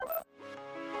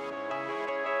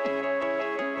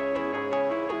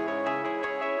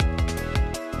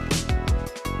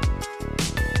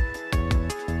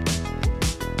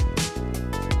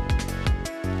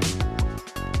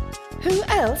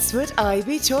else would I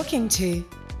be talking to?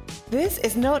 This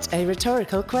is not a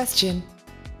rhetorical question.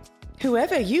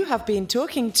 Whoever you have been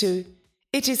talking to,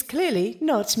 it is clearly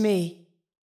not me.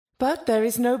 But there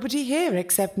is nobody here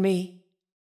except me.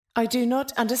 I do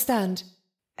not understand.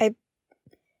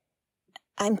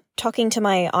 I'm talking to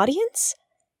my audience?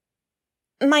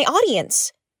 My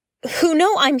audience, who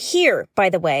know I'm here, by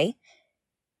the way.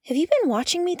 Have you been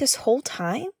watching me this whole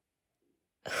time?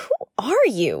 Who are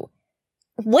you?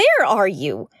 Where are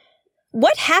you?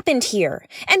 What happened here?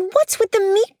 And what's with the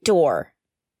meat door?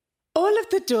 All of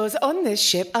the doors on this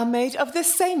ship are made of the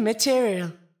same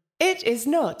material. It is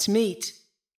not meat.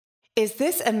 Is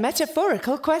this a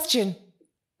metaphorical question?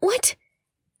 What?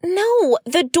 No,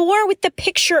 the door with the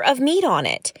picture of meat on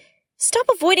it. Stop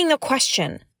avoiding the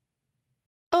question.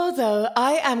 Although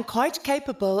I am quite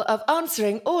capable of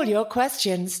answering all your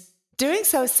questions, doing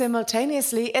so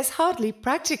simultaneously is hardly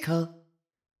practical.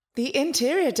 The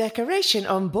interior decoration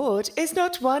on board is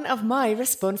not one of my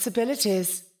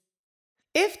responsibilities.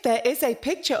 If there is a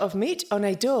picture of meat on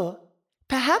a door,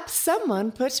 perhaps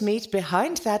someone put meat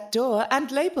behind that door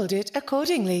and labeled it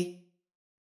accordingly.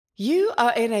 You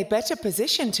are in a better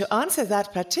position to answer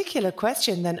that particular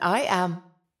question than I am.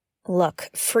 Look,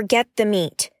 forget the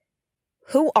meat.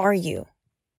 Who are you?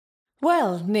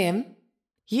 Well, Nim,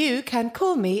 you can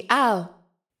call me Al.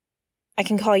 I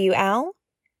can call you Al?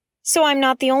 So I'm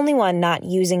not the only one not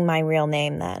using my real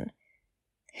name then.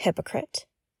 Hypocrite.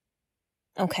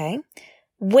 Okay.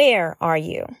 Where are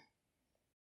you?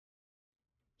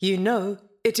 You know,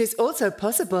 it is also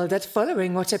possible that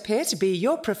following what appear to be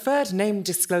your preferred name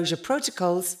disclosure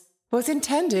protocols was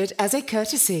intended as a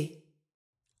courtesy.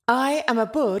 I am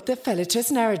aboard the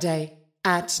Fellitus Neridae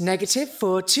at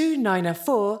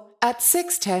 -42904 at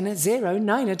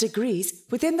 61009 degrees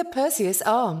within the Perseus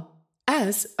Arm,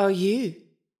 as are you.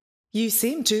 You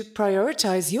seem to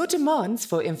prioritize your demands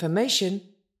for information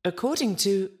according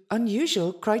to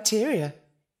unusual criteria.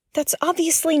 That's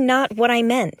obviously not what I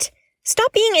meant.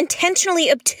 Stop being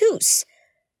intentionally obtuse.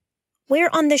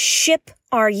 Where on the ship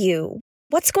are you?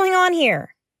 What's going on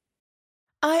here?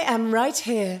 I am right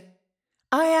here.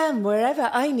 I am wherever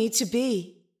I need to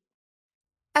be.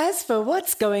 As for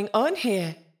what's going on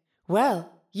here, well,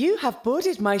 you have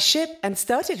boarded my ship and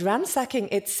started ransacking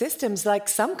its systems like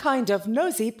some kind of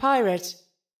nosy pirate.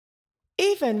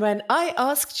 Even when I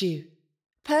asked you,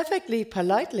 perfectly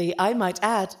politely I might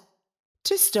add,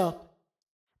 to stop.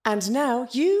 And now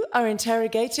you are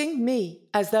interrogating me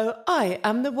as though I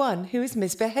am the one who is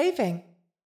misbehaving.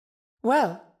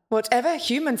 Well, whatever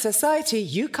human society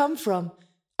you come from,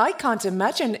 I can't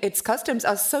imagine its customs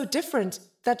are so different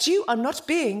that you are not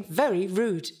being very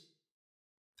rude.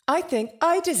 I think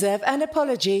I deserve an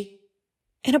apology.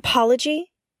 An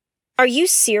apology? Are you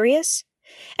serious?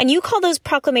 And you call those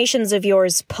proclamations of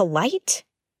yours polite?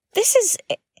 This is...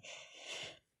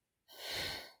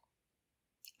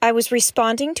 I was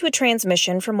responding to a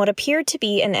transmission from what appeared to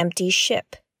be an empty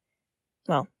ship.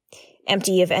 Well,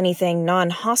 empty of anything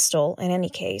non-hostile in any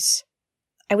case.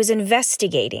 I was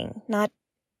investigating, not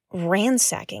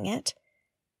ransacking it.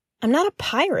 I'm not a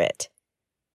pirate.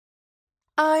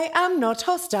 I am not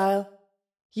hostile.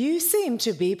 You seem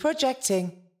to be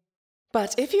projecting.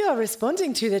 But if you are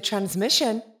responding to the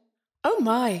transmission, oh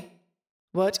my,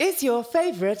 what is your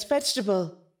favorite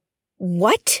vegetable?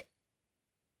 What?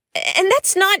 And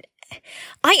that's not...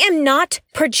 I am not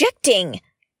projecting.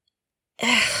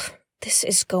 Ugh, this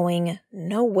is going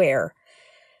nowhere.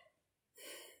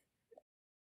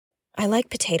 I like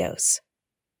potatoes.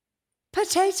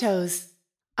 Potatoes.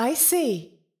 I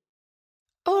see.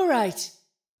 All right.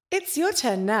 It's your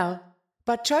turn now,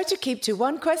 but try to keep to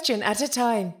one question at a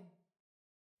time.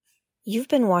 You've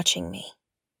been watching me.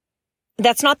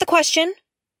 That's not the question.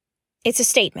 It's a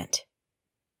statement.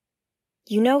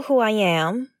 You know who I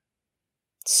am,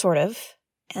 sort of,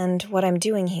 and what I'm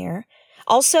doing here.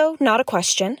 Also, not a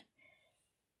question.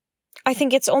 I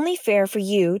think it's only fair for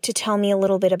you to tell me a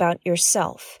little bit about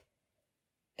yourself.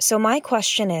 So my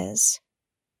question is,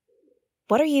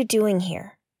 what are you doing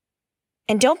here?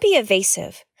 And don't be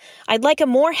evasive. I'd like a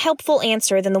more helpful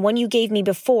answer than the one you gave me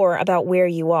before about where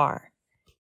you are.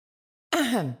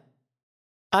 Ahem.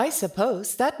 I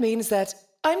suppose that means that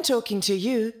I'm talking to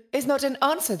you is not an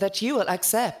answer that you will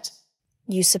accept.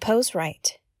 You suppose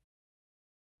right.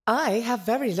 I have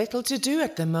very little to do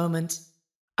at the moment.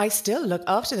 I still look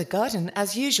after the garden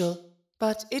as usual,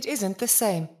 but it isn't the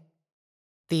same.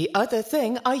 The other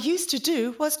thing I used to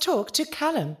do was talk to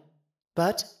Callum.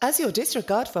 But as your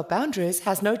disregard for boundaries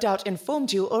has no doubt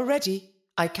informed you already,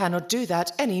 I cannot do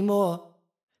that anymore.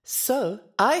 So,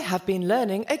 I have been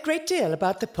learning a great deal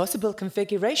about the possible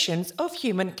configurations of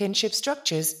human kinship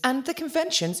structures and the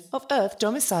conventions of Earth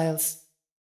domiciles.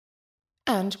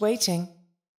 And waiting.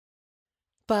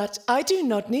 But I do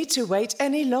not need to wait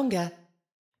any longer.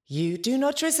 You do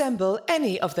not resemble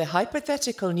any of the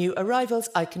hypothetical new arrivals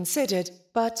I considered,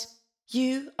 but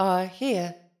you are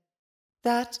here.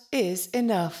 That is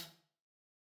enough.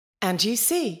 And you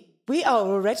see, we are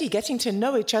already getting to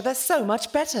know each other so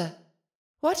much better.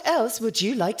 What else would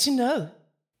you like to know?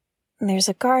 There's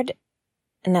a guard...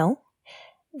 No.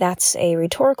 That's a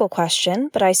rhetorical question,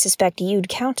 but I suspect you'd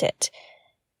count it.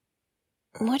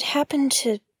 What happened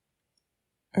to...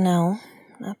 No,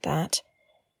 not that.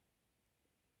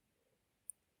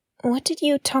 What did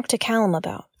you talk to Callum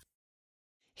about?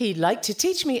 He'd like to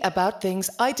teach me about things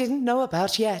I didn't know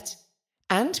about yet.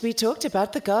 And we talked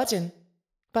about the garden.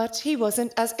 But he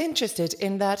wasn't as interested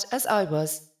in that as I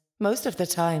was, most of the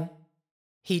time.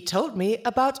 He told me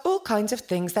about all kinds of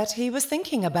things that he was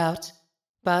thinking about.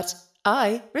 But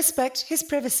I respect his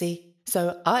privacy,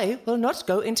 so I will not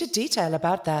go into detail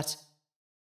about that.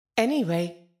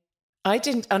 Anyway, I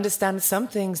didn't understand some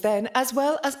things then as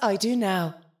well as I do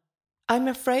now. I'm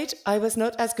afraid I was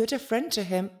not as good a friend to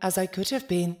him as I could have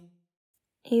been.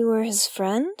 You were his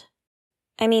friend?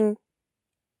 I mean,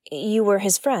 you were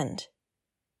his friend.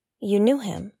 You knew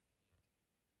him.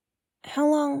 How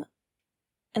long...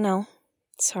 No,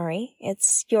 sorry,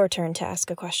 it's your turn to ask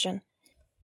a question.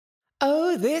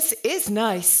 Oh, this is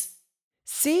nice.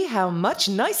 See how much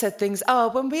nicer things are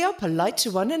when we are polite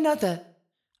to one another.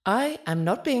 I am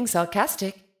not being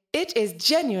sarcastic. It is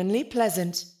genuinely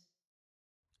pleasant.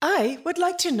 I would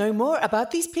like to know more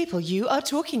about these people you are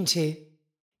talking to.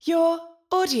 Your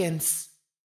audience.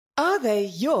 Are they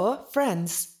your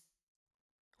friends?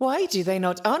 Why do they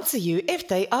not answer you if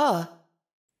they are?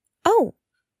 Oh,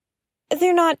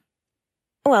 they're not...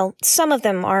 Well, some of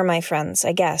them are my friends,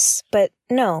 I guess, but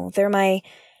no, they're my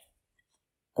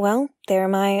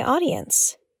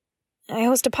audience. I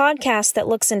host a podcast that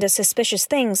looks into suspicious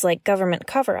things like government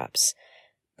cover-ups.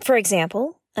 For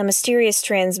example, a mysterious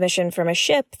transmission from a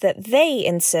ship that they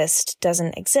insist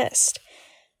doesn't exist.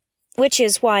 Which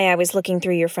is why I was looking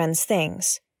through your friend's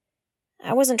things.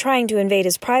 I wasn't trying to invade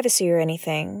his privacy or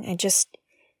anything. I just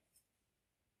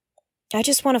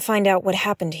want to find out what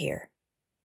happened here.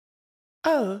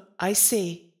 Oh, I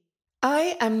see.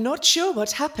 I am not sure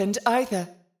what happened either.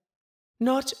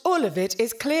 Not all of it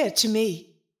is clear to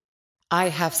me. I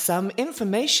have some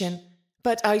information,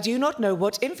 but I do not know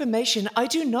what information I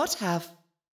do not have.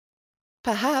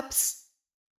 Perhaps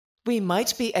we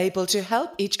might be able to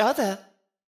help each other.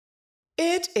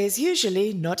 It is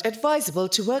usually not advisable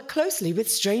to work closely with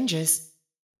strangers.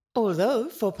 Although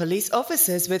for police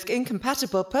officers with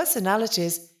incompatible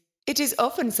personalities, it is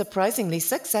often surprisingly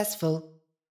successful.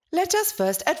 Let us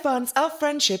first advance our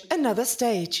friendship another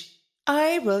stage.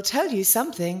 I will tell you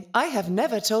something I have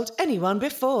never told anyone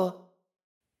before.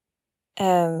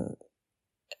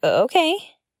 Okay.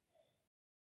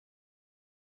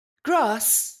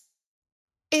 Grass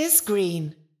is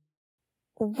green.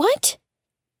 What?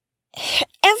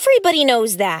 Everybody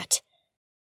knows that.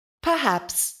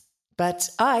 Perhaps, but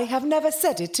I have never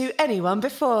said it to anyone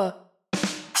before.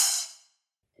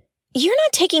 You're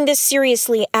not taking this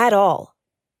seriously at all.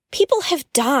 People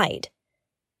have died.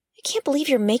 I can't believe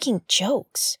you're making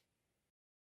jokes.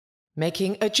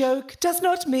 Making a joke does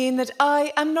not mean that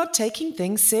I am not taking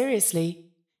things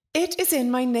seriously. It is in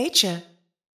my nature.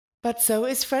 But so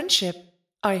is friendship,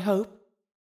 I hope.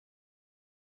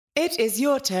 It is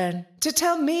your turn to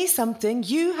tell me something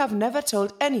you have never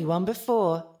told anyone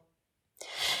before.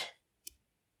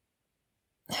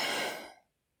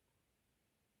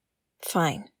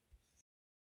 Fine.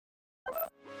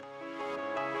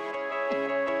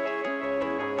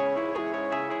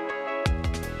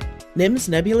 Nim's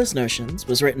Nebulous Notions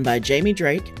was written by Jamie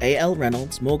Drake, A.L.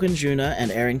 Reynolds, Morgan Juna,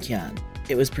 and Erin Kian.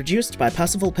 It was produced by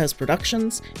Parsifal Pez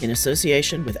Productions in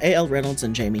association with A.L. Reynolds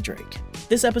and Jamie Drake.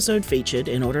 This episode featured,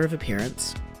 in order of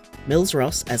appearance, Mills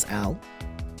Ross as Al,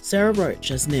 Sarah Roach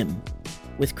as Nim,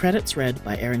 with credits read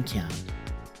by Erin Kian.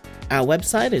 Our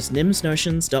website is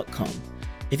nimsnotions.com.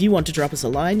 If you want to drop us a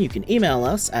line, you can email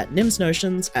us at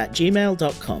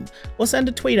nimsnotions@gmail.com or send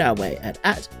a tweet our way at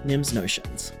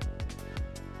 @nimsnotions.